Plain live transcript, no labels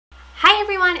Hi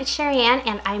everyone, it's Sheri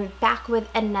and I'm back with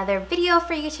another video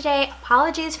for you today.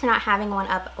 Apologies for not having one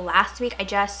up last week. I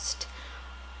just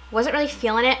wasn't really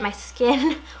feeling it. My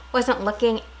skin wasn't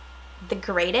looking the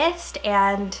greatest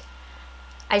and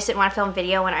I just didn't want to film a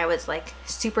video when I was like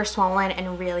super swollen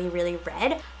and really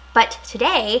red. But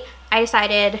today I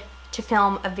decided to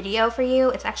film a video for you.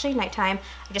 It's actually nighttime.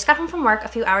 I just got home from work a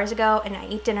few hours ago and I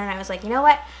ate dinner and I was like, you know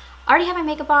what? I already have my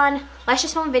makeup on. Let's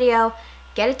just film a video,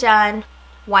 get it done.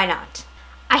 Why not?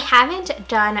 I haven't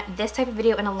done this type of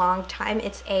video in a long time.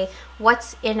 It's a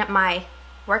what's in my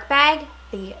work bag,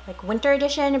 the like winter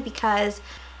edition, because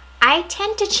I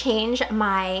tend to change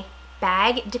my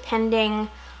bag depending,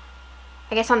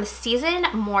 I guess, on the season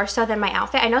more so than my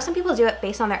outfit. I know some people do it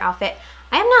based on their outfit.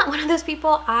 I am not one of those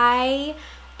people. I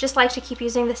just like to keep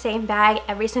using the same bag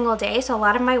every single day. So a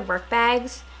lot of my work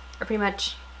bags are pretty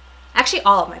much, actually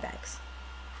all of my bags,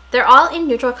 they're all in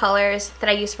neutral colors that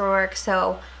I use for work.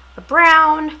 So a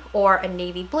brown or a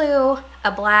navy blue,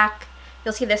 a black.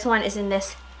 You'll see this one is in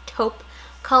this taupe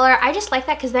color. I just like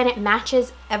that because then it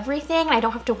matches everything and I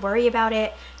don't have to worry about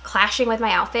it clashing with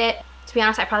my outfit. To be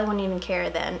honest, I probably wouldn't even care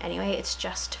then anyway. It's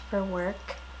just for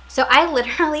work. So I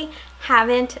literally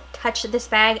haven't touched this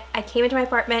bag. I came into my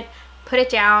apartment, put it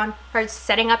down, started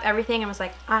setting up everything and was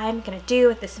like, I'm gonna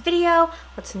do this video.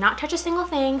 Let's not touch a single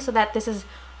thing so that this is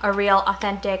a real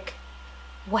authentic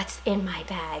what's in my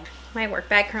bag. My work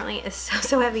bag currently is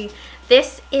so heavy.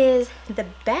 This is the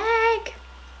bag.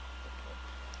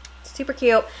 Super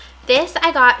cute. This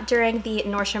I got during the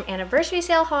Nordstrom anniversary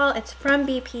sale haul. It's from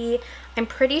BP. I'm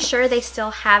pretty sure they still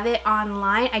have it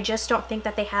online. I just don't think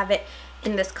that they have it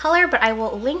in this color, but I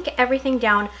will link everything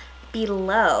down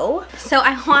below. So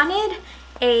I wanted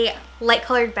a light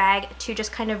colored bag to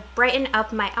just kind of brighten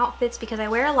up my outfits because I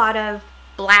wear a lot of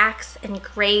blacks and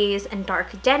grays and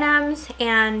dark denims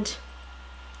and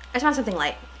I just want something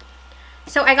light.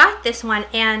 So I got this one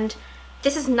and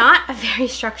this is not a very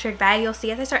structured bag. You'll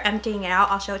see as I start emptying it out,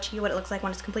 I'll show it to you what it looks like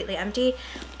when it's completely empty.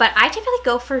 But I typically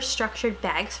go for structured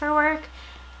bags for work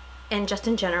and just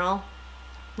in general,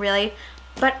 really.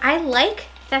 But I like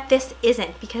that this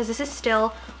isn't because this is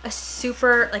still a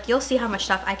super, like you'll see how much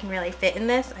stuff I can really fit in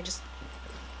this. I just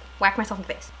whack myself in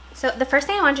the face. So the first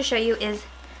thing I wanted to show you is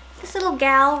this little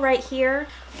gal right here.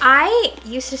 I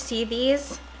used to see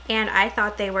these and I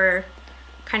thought they were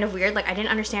kind of weird. Like I didn't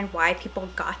understand why people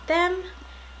got them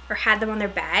or had them on their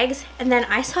bags. And then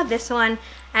I saw this one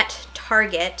at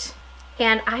Target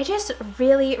and I just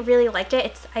really liked it.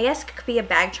 It's, I guess it could be a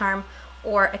bag charm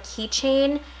or a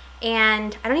keychain.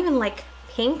 And I don't even like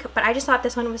pink, but I just thought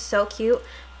this one was so cute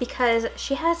because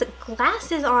she has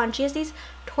glasses on. She has these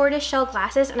tortoiseshell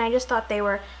glasses and I just thought they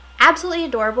were absolutely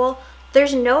adorable.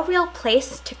 There's no real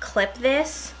place to clip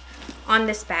this on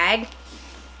this bag.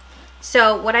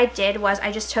 So what I did was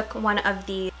I just took one of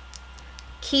the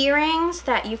key rings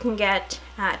that you can get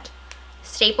at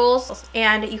Staples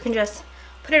and you can just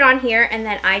put it on here and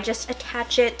then I just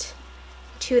attach it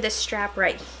to the strap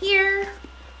right here.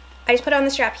 I just put it on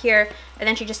the strap here and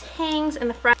then she just hangs in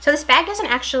the front. So this bag doesn't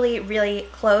actually really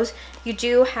close. You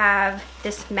do have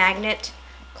this magnet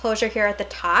closure here at the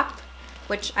top,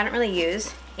 which I don't really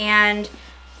use. And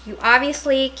you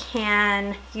obviously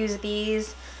can use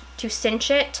these to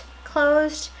cinch it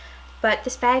closed, but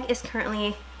this bag is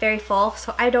currently very full,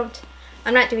 so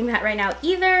I'm not doing that right now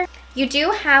either. You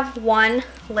do have one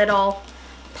little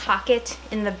pocket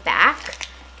in the back.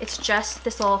 It's just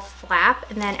this little flap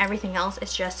and then everything else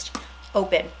is just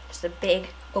open, just a big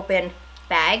open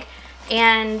bag.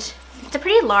 And it's a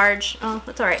pretty large, oh,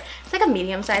 that's all right. It's like a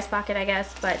medium-sized pocket, I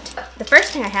guess, but the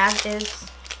first thing I have is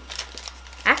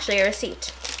actually a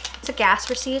receipt. It's a gas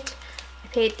receipt. I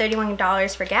paid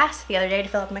 $31 for gas the other day to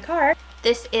fill up my car.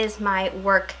 This is my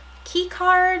work key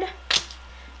card.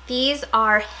 These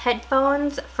are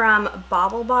headphones from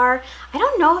Bobble Bar. I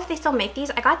don't know if they still make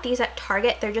these. I got these at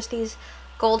Target. They're just these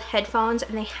gold headphones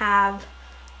and they have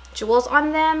jewels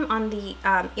on them on the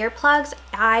earplugs.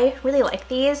 I really like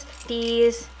these.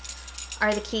 These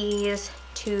are the keys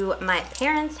to my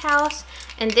parents' house.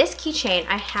 And this keychain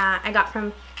I got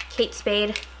from Kate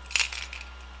Spade,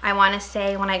 I want to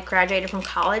say when I graduated from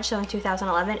college, so in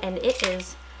 2011, and it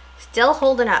is still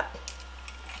holding up.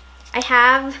 I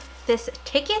have this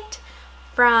ticket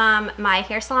from my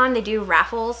hair salon. They do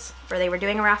raffles, or they were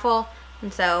doing a raffle,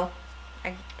 and so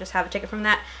I just have a ticket from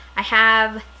that. I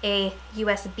have a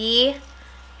USB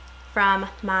from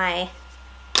my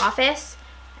office,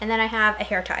 and then I have a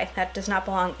hair tie that does not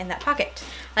belong in that pocket.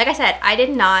 Like I said, I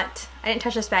didn't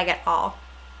touch this bag at all.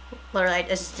 Literally, I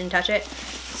just didn't touch it.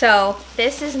 So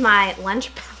this is my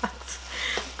lunch box.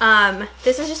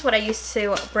 This is just what I used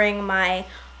to bring my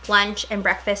lunch and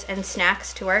breakfast and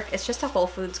snacks to work. It's just a Whole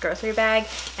Foods grocery bag,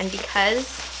 and because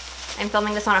I'm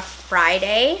filming this on a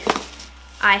Friday,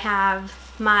 I have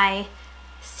my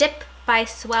Sip by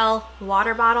Swell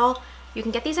water bottle. You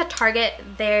can get these at Target.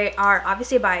 They are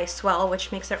obviously by Swell,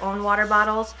 which makes their own water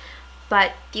bottles,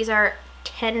 but these are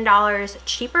 $10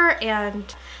 cheaper,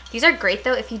 and these are great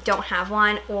though if you don't have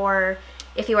one, or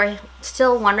if you are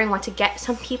still wondering what to get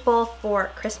some people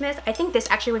for Christmas. I think this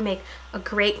actually would make a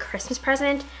great Christmas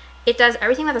present. It does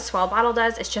everything that the Swell bottle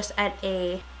does. It's just at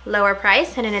a lower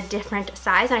price and in a different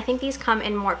size, and I think these come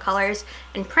in more colors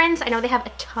and prints. I know they have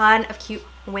a ton of cute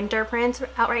winter prints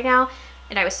out right now,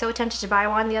 and I was so tempted to buy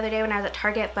one the other day when I was at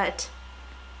Target, but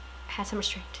I had some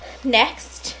restraint.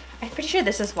 Next, I'm pretty sure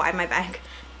this is why my bag,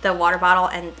 the water bottle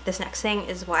and this next thing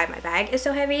is why my bag is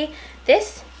so heavy.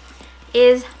 This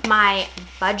is my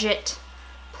budget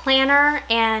planner,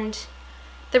 and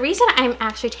the reason I'm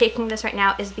actually taking this right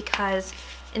now is because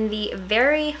in the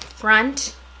very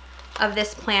front of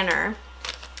this planner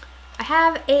I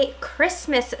have a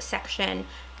Christmas section,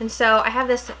 and so I have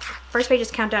this first page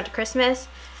is countdown to Christmas,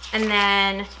 and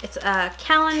then it's a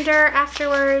calendar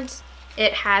afterwards.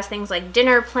 It has things like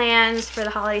dinner plans for the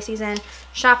holiday season,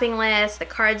 shopping lists, the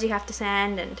cards you have to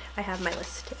send, and I have my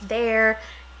list there.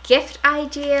 Gift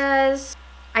ideas,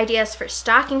 ideas for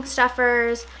stocking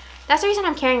stuffers. That's the reason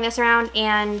I'm carrying this around,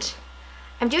 and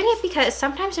I'm doing it because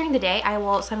sometimes during the day I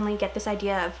will suddenly get this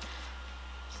idea of,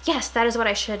 yes, that is what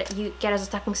I should get as a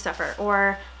stocking stuffer,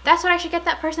 or that's what I should get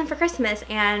that person for Christmas,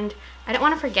 and I don't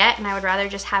want to forget, and I would rather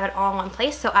just have it all in one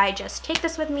place, so I just take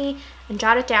this with me and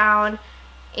jot it down.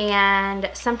 And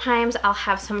sometimes I'll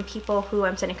have some people who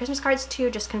I'm sending Christmas cards to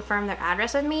just confirm their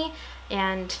address with me,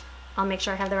 and I'll make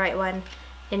sure I have the right one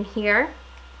in here.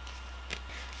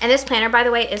 And this planner, by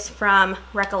the way, is from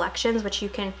Recollections, which you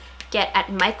can get at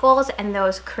Michael's, and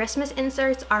those Christmas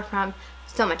inserts are from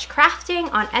So Much Crafting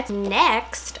on Etsy.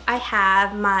 Next, I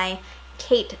have my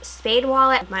Kate Spade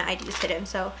wallet. My ID is hidden,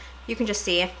 so you can just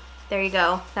see. There you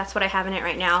go. That's what I have in it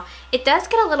right now. It does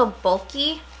get a little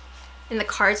bulky in the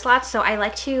card slots, so I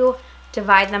like to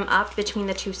divide them up between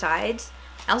the two sides.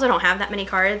 I also don't have that many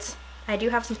cards. I do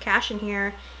have some cash in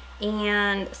here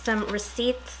and some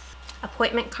receipts,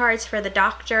 appointment cards for the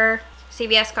doctor,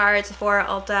 CVS cards, Sephora,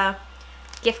 Ulta,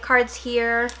 gift cards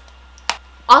here.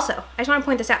 Also, I just want to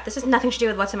point this out. This has nothing to do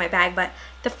with what's in my bag, but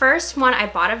the first one I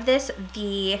bought of this,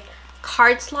 the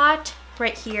card slot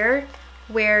right here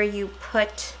where you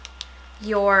put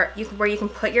your, where you can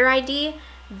put your ID,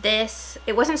 this,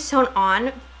 it wasn't sewn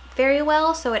on very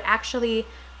well, so it actually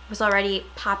was already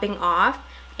popping off,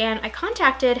 and I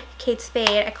contacted Kate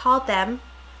Spade. I called them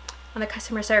on the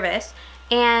customer service,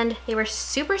 and they were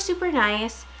super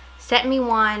nice, sent me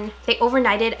one. They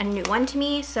overnighted a new one to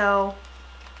me, so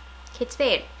Kate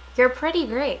Spade, you're pretty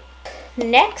great.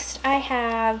 Next, I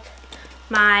have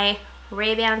my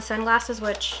Ray-Ban sunglasses,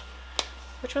 which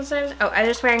ones did I use? Oh, I was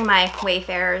just wearing my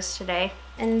Wayfarers today.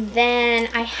 And then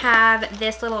I have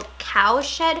this little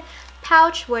cowshed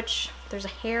pouch, which there's a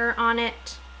hair on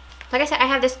it. Like I said, I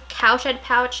have this cowshed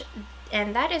pouch,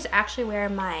 and that is actually where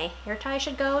my hair tie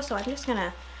should go, so I'm just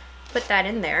gonna put that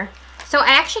in there. So I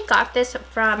actually got this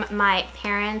from my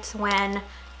parents when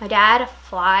my dad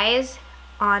flies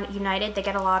on United. They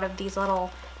get a lot of these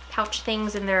little pouch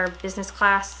things in their business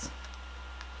class.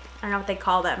 I don't know what they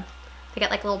call them. They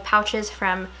get like little pouches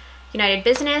from United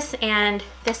Business, and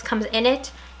this comes in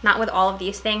it, not with all of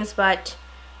these things, but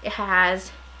it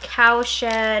has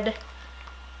cowshed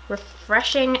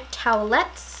refreshing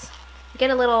towelettes. You get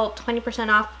a little 20%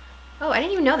 off. Oh, I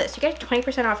didn't even know this. You get a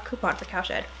 20% off coupon for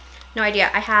cowshed. No idea.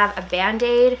 I have a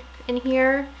Band-Aid in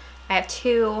here. I have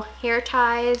 2 hair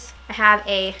ties. I have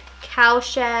a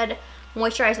cowshed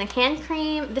moisturizing hand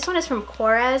cream. This one is from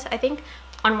Korres. I think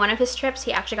on one of his trips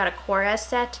he actually got a Korres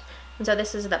set. And so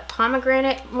this is the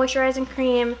pomegranate moisturizing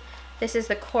cream. This is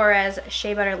the Korres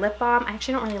Shea Butter Lip Balm. I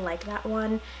actually don't really like that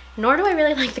one, nor do I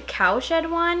really like the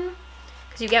cowshed one,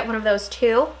 because you get one of those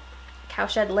too,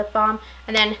 cowshed lip balm.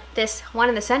 And then this one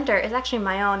in the center is actually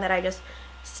my own that I just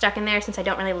stuck in there since I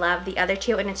don't really love the other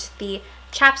two, and it's the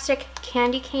Chapstick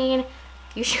Candy Cane.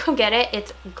 You should go get it.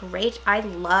 It's great. I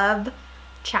love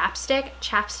chapstick.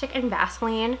 Chapstick and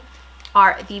Vaseline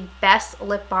are the best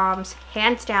lip balms,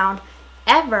 hands down,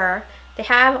 ever. They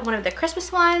have one of the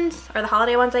Christmas ones, or the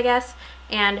holiday ones, I guess,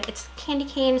 and it's candy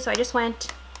cane, so I just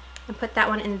went and put that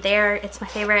one in there. It's my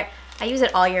favorite. I use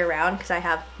it all year round because I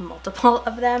have multiple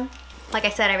of them. Like I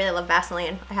said, I really love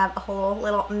Vaseline. I have a whole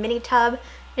little mini tub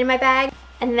in my bag.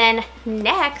 And then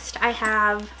next, I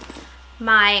have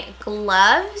my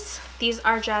gloves. These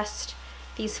are just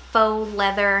these faux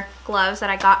leather gloves that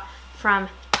I got from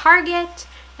Target,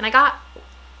 and I got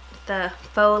the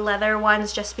faux leather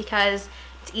ones just because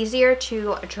it's easier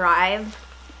to drive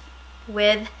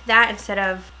with that instead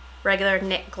of regular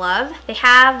knit glove. They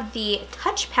have the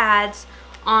touch pads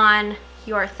on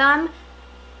your thumb,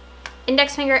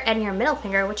 index finger, and your middle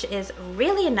finger, which is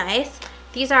really nice.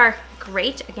 These are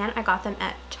great. Again, I got them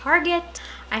at Target.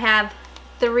 I have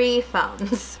 3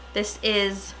 phones. This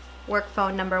is work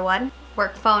phone number 1,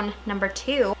 work phone number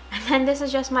 2, and then this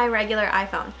is just my regular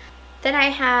iPhone. Then I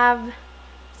have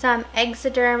some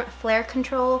Exoderm Flare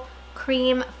Control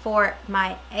cream for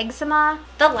my eczema.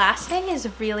 The last thing is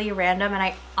really random, and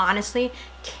I honestly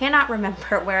cannot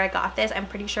remember where I got this. I'm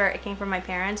pretty sure it came from my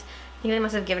parents. I think they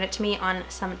must have given it to me on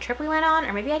some trip we went on,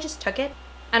 or maybe I just took it.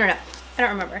 I don't know. I don't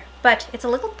remember. But it's a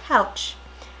little pouch,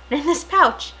 and in this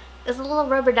pouch is a little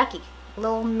rubber ducky, a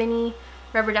little mini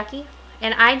rubber ducky.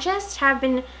 And I just have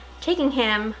been taking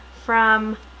him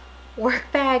from work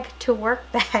bag to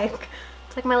work bag.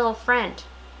 It's like my little friend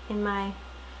in my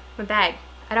bag.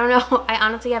 I don't know. I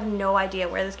honestly have no idea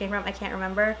where this came from. I can't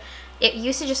remember. It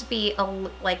used to just be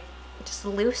just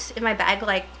loose in my bag,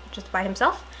 like just by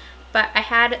himself. But I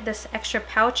had this extra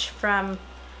pouch from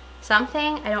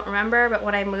something. I don't remember, but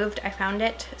when I moved, I found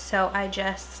it. So I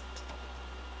just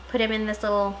put him in this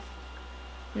little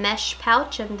mesh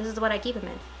pouch, and this is what I keep him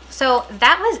in. So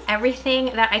that was everything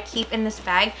that I keep in this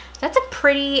bag. That's a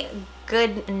pretty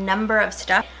good number of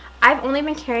stuff. I've only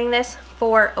been carrying this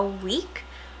for a week,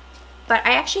 but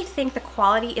I actually think the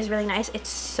quality is really nice. It's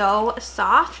so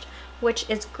soft, which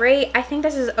is great. I think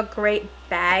this is a great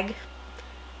bag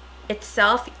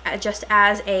itself, just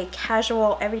as a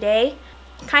casual everyday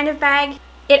kind of bag.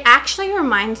 It actually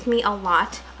reminds me a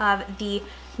lot of the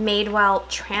Madewell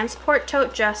Transport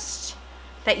Tote, just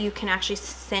that you can actually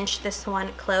cinch this one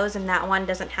closed, and that one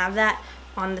doesn't have that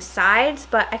on the sides,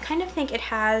 but I kind of think it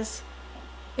kind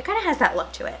of has that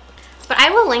look to it. But I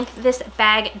will link this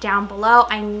bag down below.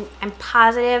 I'm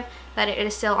positive that it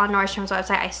is still on Nordstrom's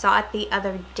website. I saw it the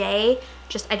other day.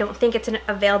 I don't think it's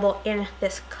available in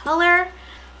this color.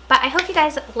 But I hope you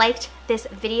guys liked this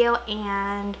video,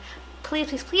 and please,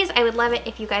 please, please, I would love it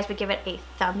if you guys would give it a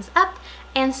thumbs up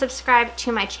and subscribe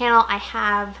to my channel. I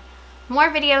have more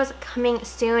videos coming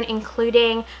soon,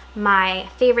 including my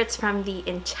favorites from the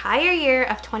entire year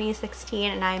of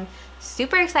 2016, and I'm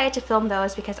super excited to film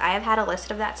those because I have had a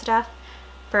list of that stuff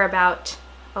for about,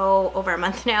 over a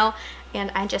month now,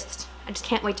 and I just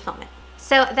can't wait to film it.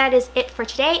 So that is it for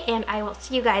today, and I will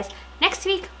see you guys next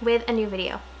week with a new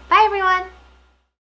video. Bye everyone!